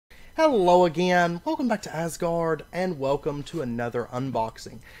Hello again, welcome back to Asgard, and welcome to another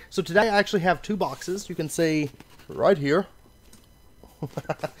unboxing. So today I actually have two boxes, you can see right here.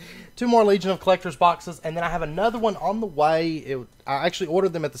 Two more Legion of Collectors boxes, and then I have another one on the way. I actually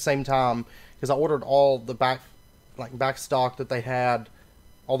ordered them at the same time, because I ordered all the back stock that they had,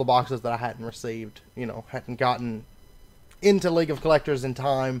 all the boxes that I hadn't received, hadn't gotten into League of Collectors in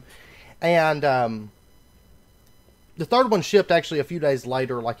time. And, the third one shipped actually a few days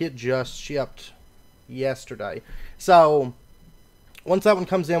later, like it just shipped yesterday. So, once that one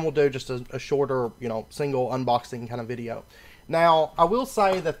comes in, we'll do just a shorter, single unboxing kind of video. Now, I will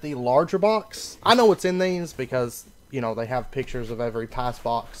say that the larger box, I know what's in these because, they have pictures of every past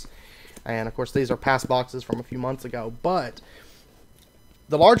box. And, of course, these are past boxes from a few months ago. But,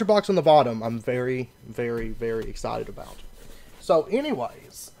 the larger box on the bottom, I'm very, very, very excited about. So,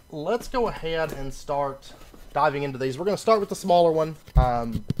 anyways, let's go ahead and start diving into these. We're going to start with the smaller one.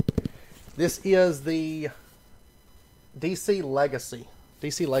 This is the DC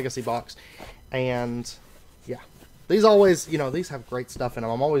Legacy box. And, yeah. These always, these have great stuff in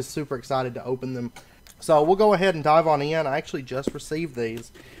them. I'm always super excited to open them. So, we'll go ahead and dive on in. I actually just received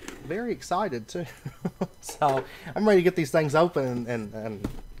these. Very excited, too. So, I'm ready to get these things open and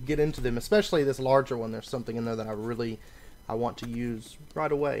get into them. Especially this larger one. There's something in there that I want to use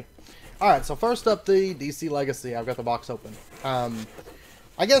right away. Alright, so first up, the DC Legacy. I've got the box open.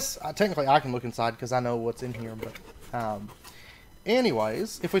 I guess, technically, I can look inside because I know what's in here. But,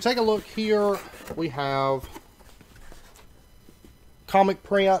 anyways, if we take a look here, we have comic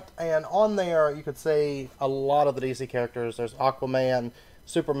print. And on there, you could see a lot of the DC characters. There's Aquaman,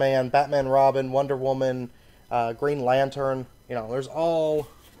 Superman, Batman, Robin, Wonder Woman, Green Lantern. There's all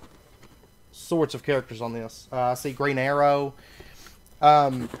sorts of characters on this. I see Green Arrow.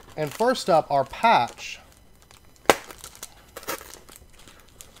 And first up, our patch.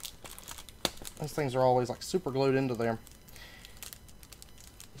 These things are always like super glued into there.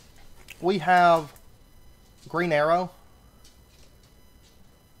 We have Green Arrow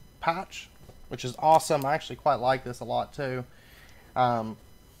patch, which is awesome. I actually quite like this a lot too. And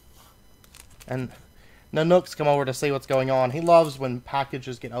Nanook's come over to see what's going on. He loves when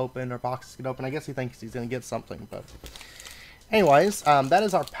packages get opened or boxes get opened. I guess he thinks he's going to get something, but anyways, that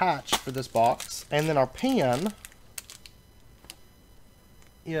is our patch for this box. And then our pen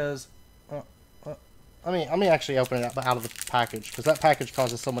is, let me actually open it out of the package, because that package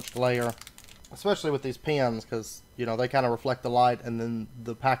causes so much glare, especially with these pens, because, they kind of reflect the light, and then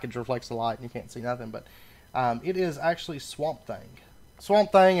the package reflects the light, and you can't see nothing. But it is actually Swamp Thing.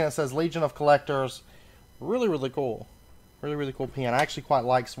 Swamp Thing, and it says Legion of Collectors. Really, really cool. Really, really cool pen. I actually quite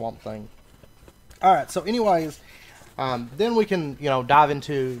like Swamp Thing. Alright, so anyways, then we can, dive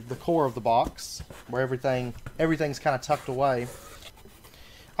into the core of the box, where everything's kind of tucked away.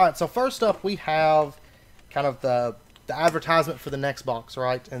 Alright, so first up we have kind of the advertisement for the next box,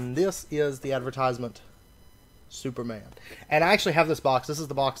 right? And this is the advertisement, Superman. And I actually have this box. This is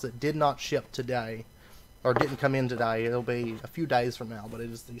the box that did not ship today, or didn't come in today. It'll be a few days from now, but it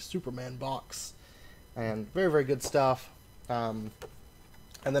is the Superman box. And very, very good stuff. And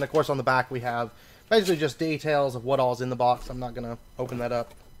then, of course, on the back we have basically just details of what all's in the box. I'm not going to open that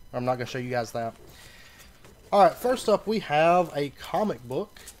up. I'm not going to show you guys that. Alright, first up we have a comic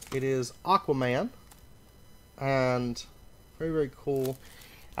book. It is Aquaman. And very, very cool.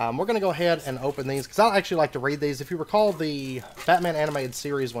 We're going to go ahead and open these, because I actually like to read these. If you recall, the Batman Animated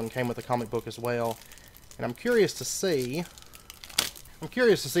Series one came with a comic book as well. And I'm curious to see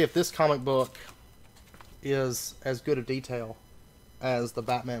if this comic book is as good a detail as the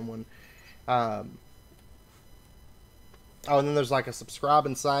Batman one. Oh, and then there's like a subscribe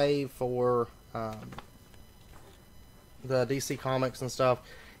and save for the DC Comics and stuff.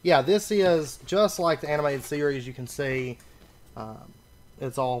 Yeah, this is just like the animated series. You can see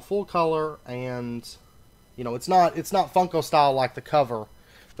it's all full color, and it's not Funko style like the cover.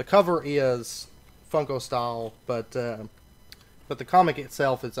 The cover is Funko style, but the comic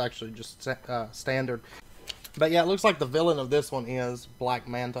itself is actually just standard. But yeah, it looks like the villain of this one is Black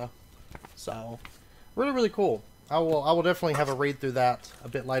Manta. So, really, really cool. I will definitely have a read through that a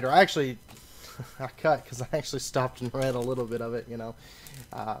bit later. I cut because I actually stopped and read a little bit of it,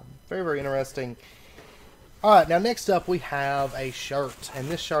 Very, very interesting. Alright, now next up we have a shirt. And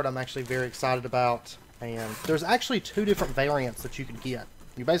this shirt I'm actually very excited about. And there's actually two different variants that you could get.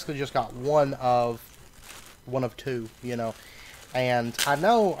 You basically just got one of two, And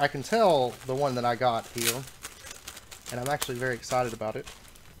I can tell the one that I got here. And I'm actually very excited about it.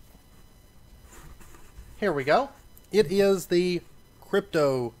 Here we go. It is the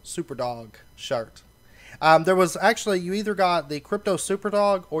Crypto Superdog shirt. There was actually, you either got the Crypto Super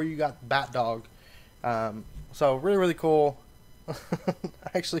Dog or you got Bat Dog. So really, really cool. I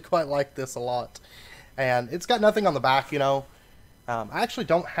actually quite like this a lot. And it's got nothing on the back, you know. I actually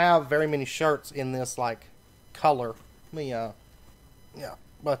don't have very many shirts in this, like, color. Let me, yeah.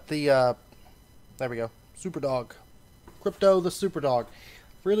 But the, there we go. Super Dog. Crypto the Super Dog.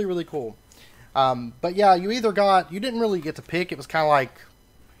 Really, really cool. But yeah, you didn't really get to pick. It was kind of like,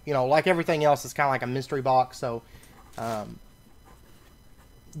 you know, like everything else, it's kind of like a mystery box. So,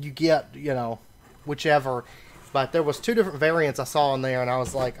 you get, you know, whichever. But there was 2 different variants I saw in there, and I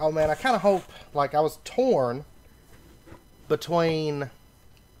was like, oh man, I kind of hope, like, I was torn between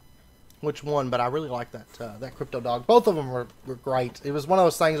which one, but I really like that Crypto Dog. Both of them were great. It was one of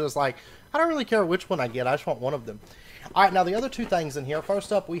those things that was like, I don't really care which one I get, I just want one of them. Alright, now the other 2 things in here.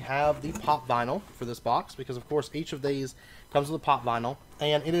 First up, we have the pop vinyl for this box, because of course each of these comes with a pop vinyl.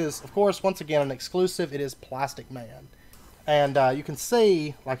 And it is, of course, once again, an exclusive. It is Plastic Man. And you can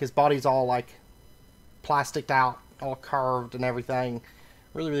see, like, his body's all, like, plasticed out, all curved and everything.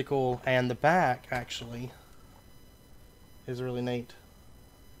 Really, really cool. And the back, actually, is really neat.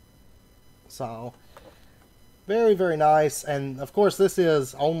 So, very, very nice. And, of course, this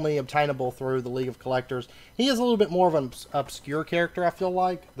is only obtainable through the League of Collectors. He is a little bit more of an obscure character, I feel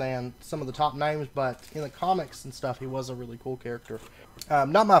like, than some of the top names. But in the comics and stuff, he was a really cool character.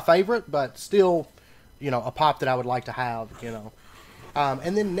 Not my favorite, but still, you know, a pop that I would like to have, you know.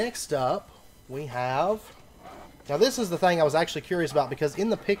 And then next up, we have... Now, this is the thing I was actually curious about, because in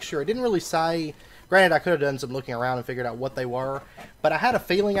the picture, it didn't really say... Granted, I could have done some looking around and figured out what they were, but I had a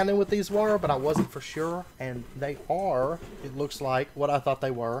feeling I knew what these were, but I wasn't for sure, and they are, it looks like, what I thought they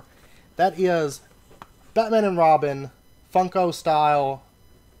were. That is Batman and Robin Funko-style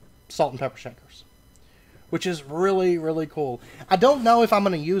salt and pepper shakers, which is really, really cool. I don't know if I'm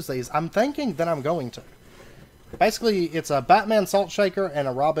going to use these. I'm thinking that I'm going to. Basically, it's a Batman salt shaker and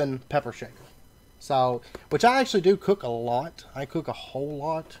a Robin pepper shaker. So, which I actually do cook a lot. I cook a whole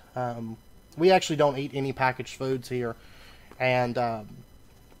lot. We actually don't eat any packaged foods here, and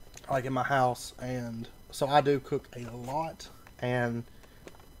like in my house, and so I do cook a lot, and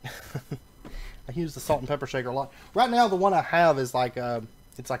I use the salt and pepper shaker a lot. Right now, the one I have is like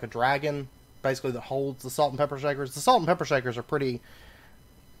it's like a dragon, basically, that holds the salt and pepper shakers. The salt and pepper shakers are pretty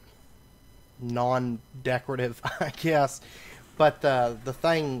non-decorative, I guess, but the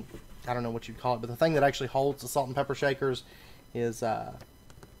thing, I don't know what you'd call it, but the thing that actually holds the salt and pepper shakers is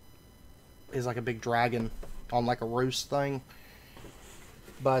like a big dragon on like a roost thing.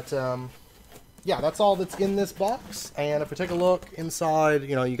 But yeah, that's all that's in this box. And if we take a look inside,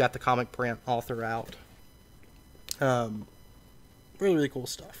 you know, you got the comic print all throughout. Really, really cool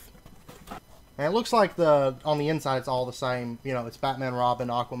stuff. And it looks like on the inside it's all the same. You know, it's Batman, Robin,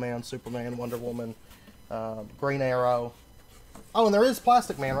 Aquaman, Superman, Wonder Woman, Green Arrow. Oh, and there is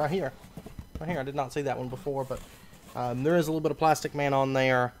Plastic Man right here. Right here, I did not see that one before, but there is a little bit of Plastic Man on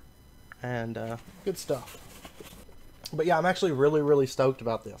there. And good stuff. But yeah, I'm actually really, really stoked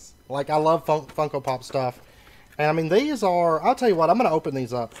about this. Like, I love Funko Pop stuff. And I mean, these are, I'll tell you what, I'm going to open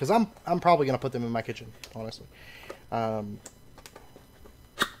these up, because I'm probably going to put them in my kitchen, honestly.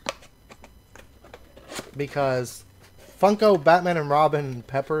 Because Funko Batman and Robin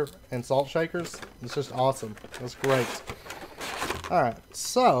pepper and salt shakers, it's just awesome. It's great. Alright,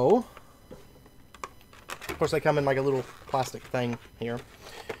 so, of course they come in like a little plastic thing here.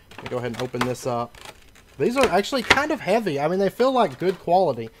 Let me go ahead and open this up. These are actually kind of heavy. I mean, they feel like good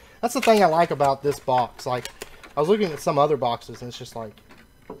quality. That's the thing I like about this box. Like, I was looking at some other boxes, and it's just like,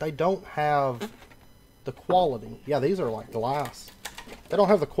 they don't have the quality. Yeah, these are like glass. They don't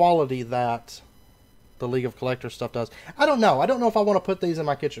have the quality that the League of Collectors stuff does. I don't know. I don't know if I want to put these in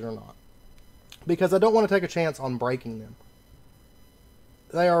my kitchen or not, because I don't want to take a chance on breaking them.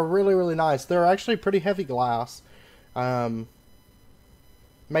 They are really, really nice. They're actually pretty heavy glass.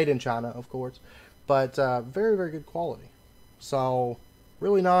 Made in China, of course, but very, very good quality. So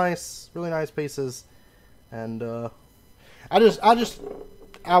really nice pieces, and I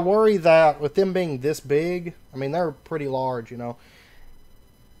worry that with them being this big, I mean, they're pretty large, you know.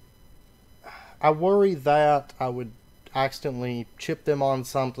 I worry that I would accidentally chip them on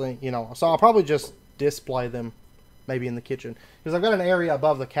something, you know. So I'll probably just display them maybe in the kitchen, because I've got an area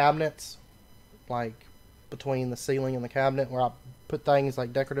above the cabinets, like between the ceiling and the cabinet, where I put things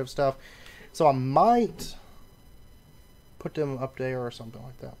like decorative stuff. So I might put them up there or something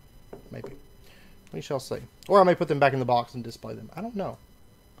like that. Maybe. We shall see. Or I may put them back in the box and display them. I don't know.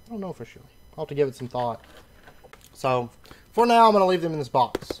 I don't know for sure. I'll have to give it some thought. So, for now, I'm going to leave them in this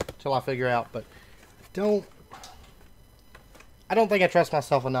box until I figure out. But I don't think I trust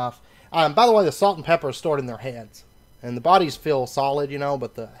myself enough. By the way, the salt and pepper is stored in their heads. And the bodies feel solid, you know,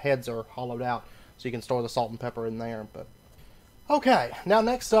 but the heads are hollowed out. So you can store the salt and pepper in there. But okay, now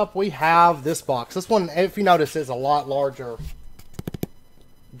next up we have this box. This one, if you notice, is a lot larger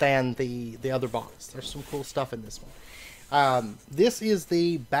than the other box. There's some cool stuff in this one. This is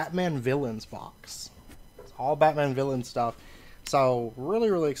the Batman Villains box. It's all Batman Villain stuff. So really,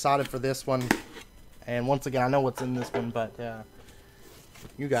 really excited for this one. And once again, I know what's in this one, but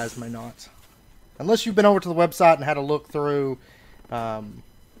you guys may not. Unless you've been over to the website and had a look through, you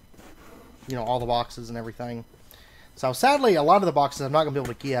know, all the boxes and everything. So sadly, a lot of the boxes I'm not going to be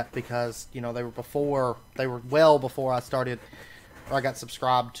able to get because, you know, they were well before I started, or I got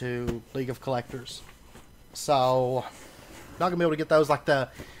subscribed to League of Collectors. So, not going to be able to get those, like the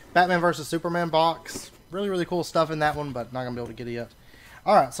Batman vs. Superman box. Really, really cool stuff in that one, but not going to be able to get it yet.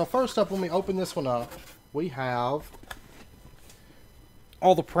 Alright, so first up, when we open this one up, we have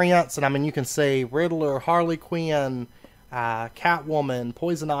all the prints, and I mean, you can see Riddler, Harley Quinn, Catwoman,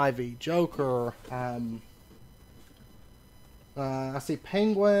 Poison Ivy, Joker, I see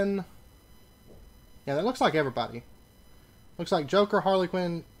Penguin. Yeah, that looks like everybody. Looks like Joker, Harley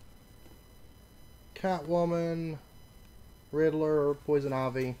Quinn, Catwoman, Riddler, Poison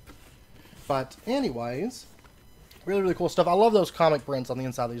Ivy. But anyways, really, really cool stuff. I love those comic prints on the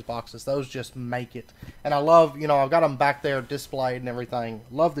inside of these boxes. Those just make it. And I love, you know, I've got them back there displayed and everything.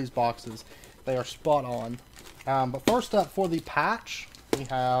 Love these boxes. They are spot on. But first up, for the patch, we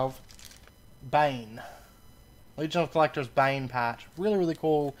have Bane. Legion of Collectors Bane patch. Really, really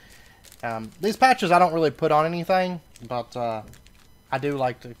cool. These patches I don't really put on anything, but I do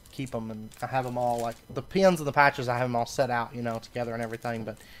like to keep them, and I have them all, like, the pins and the patches, I have them all set out, you know, together and everything,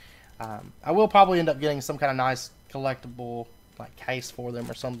 but I will probably end up getting some kind of nice collectible, like, case for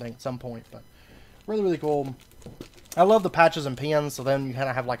them or something at some point, but really, really cool. I love the patches and pins, so then you kind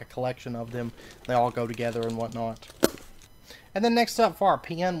of have, like, a collection of them. They all go together and whatnot. And then next up for our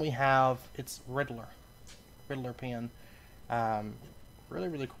pin, we have, it's Riddler pin. Really,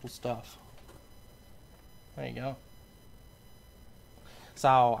 really cool stuff. There you go.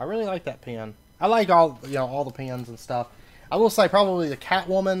 So, I really like that pin. I like all, you know, all the pins and stuff. I will say probably the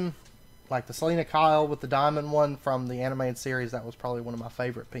Catwoman, like the Selena Kyle with the diamond one from the animated series, that was probably one of my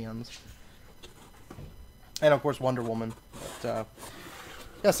favorite pins. And of course Wonder Woman. But,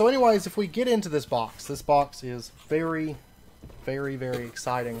 yeah, so anyways, if we get into this box is very, very, very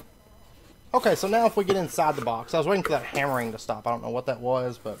exciting. Okay, so now if we get inside the box, I was waiting for that hammering to stop. I don't know what that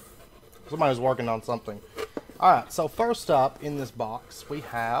was, but somebody was working on something. Alright, so first up in this box, we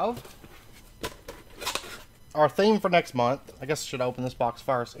have our theme for next month. I guess I should open this box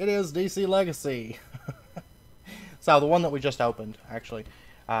first. It is DC Legacy. So, the one that we just opened, actually.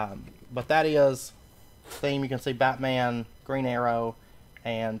 But that is theme. You can see Batman, Green Arrow,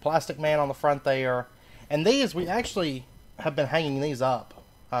 and Plastic Man on the front there. And these, we actually have been hanging these up.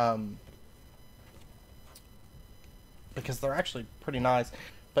 Because they're actually pretty nice.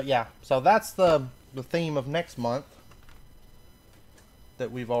 But yeah, so that's the theme of next month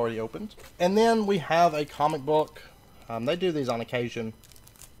that we've already opened. And then we have a comic book. They do these on occasion.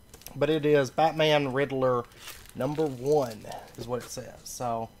 But it is Batman Riddler #1 is what it says.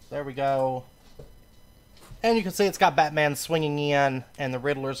 So there we go. And you can see it's got Batman swinging in, and the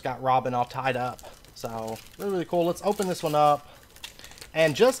Riddler's got Robin all tied up. So really, really cool. Let's open this one up.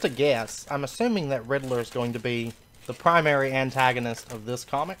 And just to guess, I'm assuming that Riddler is going to be the primary antagonist of this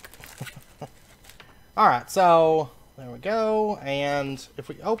comic. Alright, so there we go. And if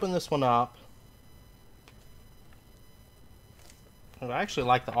we open this one up, I actually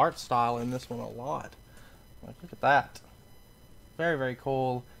like the art style in this one a lot. Like, look at that. Very, very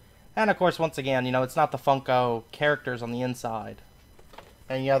cool. And of course, once again, you know, it's not the Funko characters on the inside.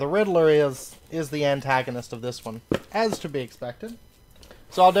 And yeah, the Riddler is the antagonist of this one, as to be expected.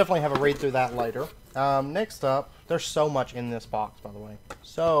 So I'll definitely have a read through that later. Next up, there's so much in this box, by the way.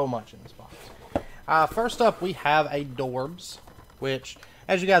 So much in this box. First up, we have a Dorbs, which,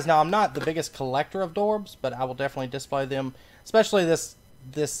 as you guys know, I'm not the biggest collector of Dorbs, but I will definitely display them. Especially this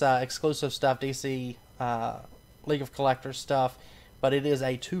exclusive stuff, DC League of Collectors stuff. But it is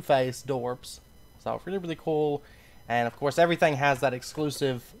a Two-Face Dorbs. So really, really cool. And of course, everything has that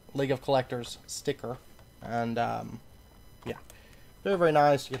exclusive League of Collectors sticker. And yeah, very, very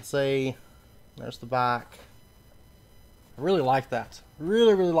nice. You can see there's the back. I really like that.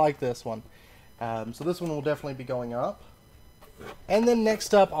 Really, really like this one. So this one will definitely be going up. And then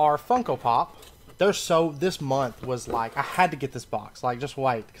next up are Funko Pop. This month was like, I had to get this box. Like, just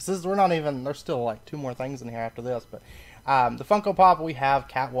wait. Because there's still like 2 more things in here after this. But the Funko Pop, we have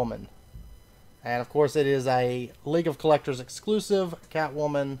Catwoman. And of course, it is a League of Collectors exclusive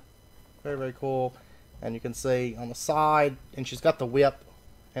Catwoman. Very, very cool. And you can see on the side, and she's got the whip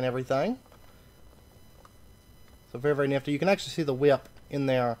and everything. So very, very nifty. You can actually see the whip in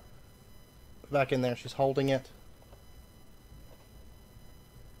there, back in there. She's holding it.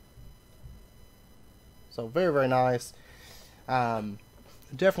 So very, very nice.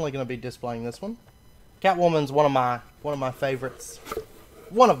 Definitely going to be displaying this one. Catwoman's one of my favorites.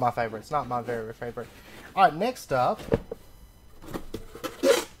 One of my favorites, not my very, very favorite. All right, next up,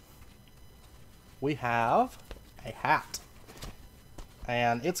 we have a hat,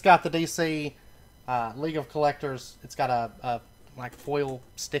 and it's got the DC League of Collectors. It's got a like foil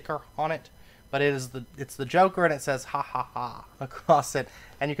sticker on it, but it's the Joker, and it says "ha ha ha" across it,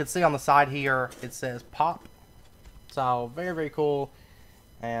 and you can see on the side here it says "pop." So very, very cool,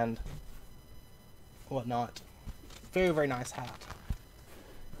 and whatnot. Very, very nice hat.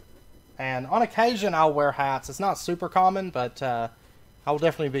 And on occasion I'll wear hats. It's not super common, but I will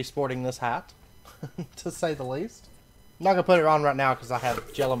definitely be sporting this hat, to say the least. I'm not gonna put it on right now because I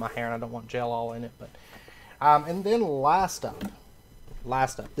have gel in my hair and I don't want gel all in it. But and then last up,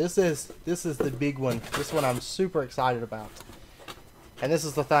 this is the big one. This one I'm super excited about. And this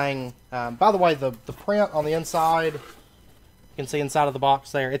is the thing. By the way, the print on the inside, you can see inside of the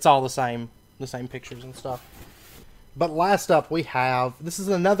box there. It's all the same pictures and stuff. But last up we have, this is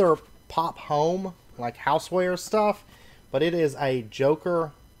another Pop Home, like houseware stuff, but it is a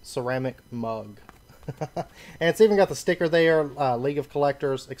Joker ceramic mug. And it's even got the sticker there, League of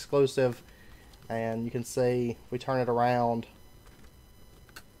Collectors exclusive. And you can see, if we turn it around,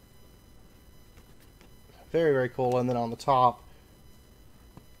 very, very cool. And then on the top,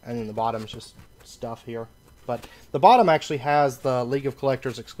 and then the bottom is just stuff here. But the bottom actually has the League of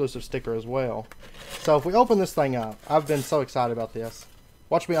Collectors exclusive sticker as well. So if we open this thing up, I've been so excited about this.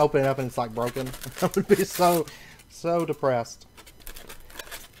 Watch me open it up and it's like broken. I would be so depressed.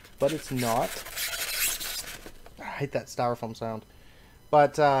 But it's not. I hate that styrofoam sound.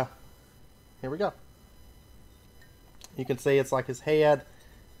 But here we go. You can see it's like his head,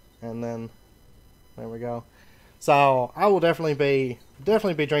 and then there we go. So I will definitely be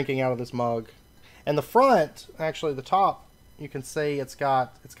drinking out of this mug. And the front, actually the top, you can see it's kind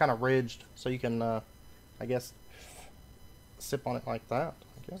of ridged, so you can I guess sip on it like that,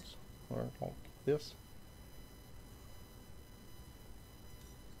 I guess, or like this.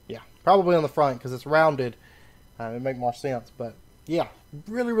 Yeah, probably on the front because it's rounded. It'd make more sense, but yeah,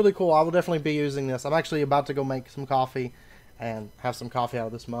 really, really cool. I will definitely be using this. I'm actually about to go make some coffee and have some coffee out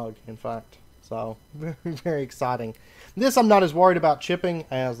of this mug, in fact. So, very, very exciting. This I'm not as worried about chipping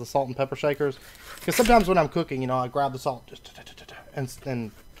as the salt and pepper shakers, because sometimes when I'm cooking, you know, I grab the salt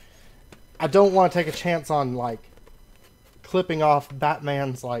and I don't want to take a chance on like clipping off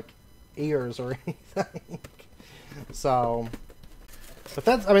Batman's like ears or anything. So, but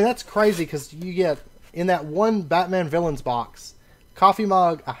that's crazy, because you get in that one Batman Villains box, coffee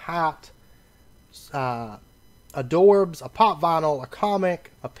mug, a hat, adorbs, a pop vinyl, a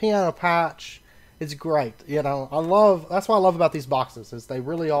comic, a pen, a patch. It's great. You know, that's what I love about these boxes, is they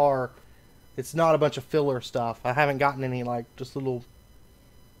really are, it's not a bunch of filler stuff. I haven't gotten any like just little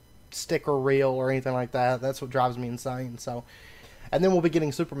sticker reel or anything like that. That's what drives me insane. So, and then we'll be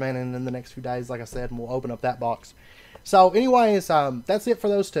getting Superman in the next few days, like I said, and we'll open up that box. So anyways, that's it for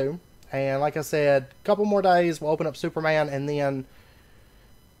those two. And like I said, a couple more days, we'll open up Superman, and then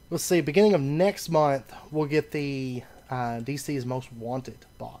let's see, beginning of next month, we'll get the DC's Most Wanted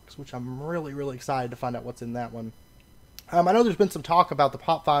box, which I'm really, really excited to find out what's in that one. I know there's been some talk about the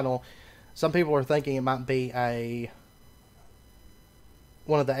pop vinyl. Some people are thinking it might be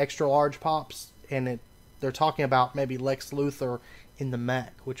one of the extra large pops, and they're talking about maybe Lex Luthor in the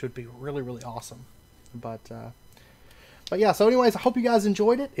mech, which would be really, really awesome. But yeah, so anyways, I hope you guys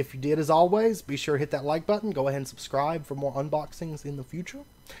enjoyed it. If you did, as always, be sure to hit that like button. Go ahead and subscribe for more unboxings in the future.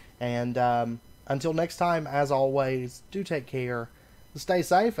 And until next time, as always, do take care, stay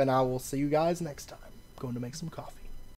safe, and I will see you guys next time. I'm going to make some coffee.